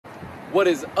What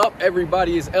is up,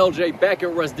 everybody? It's LJ back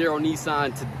at Russ Darrow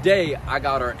Nissan. Today I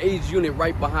got our age unit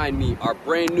right behind me, our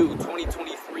brand new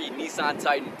 2023 Nissan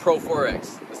Titan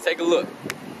PRO4X. Let's take a look.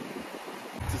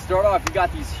 To start off, you got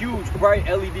these huge bright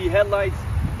LED headlights,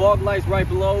 fog lights right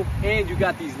below, and you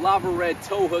got these lava red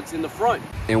tow hooks in the front.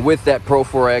 And with that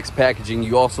PRO4X packaging,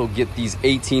 you also get these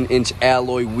 18-inch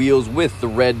alloy wheels with the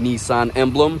red Nissan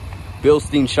emblem,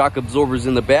 Bilstein shock absorbers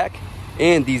in the back,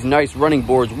 and these nice running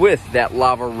boards with that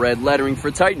lava red lettering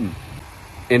for Titan.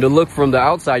 And to look from the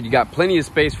outside, you got plenty of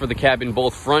space for the cabin,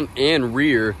 both front and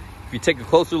rear. If you take a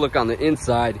closer look on the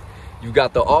inside, you've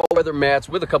got the all-weather mats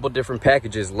with a couple different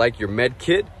packages like your med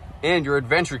kit and your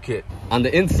adventure kit. On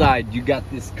the inside, you got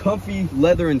this comfy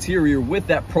leather interior with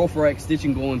that PRO4X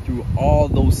stitching going through all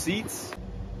those seats.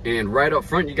 And right up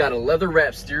front, you got a leather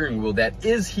wrapped steering wheel that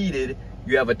is heated.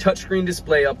 You have a touchscreen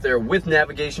display up there with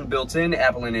navigation built in,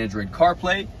 Apple and Android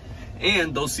CarPlay,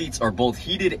 and those seats are both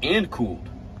heated and cooled.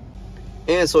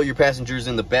 And so your passengers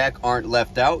in the back aren't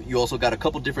left out. You also got a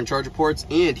couple different charger ports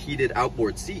and heated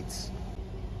outboard seats.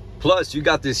 Plus, you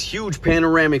got this huge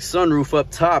panoramic sunroof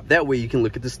up top. That way you can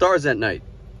look at the stars at night.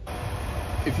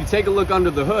 If you take a look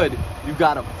under the hood, you've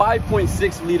got a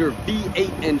 5.6 liter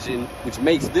V8 engine, which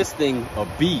makes this thing a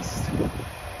beast.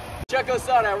 Check us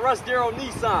out at Russ Darrow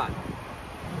Nissan.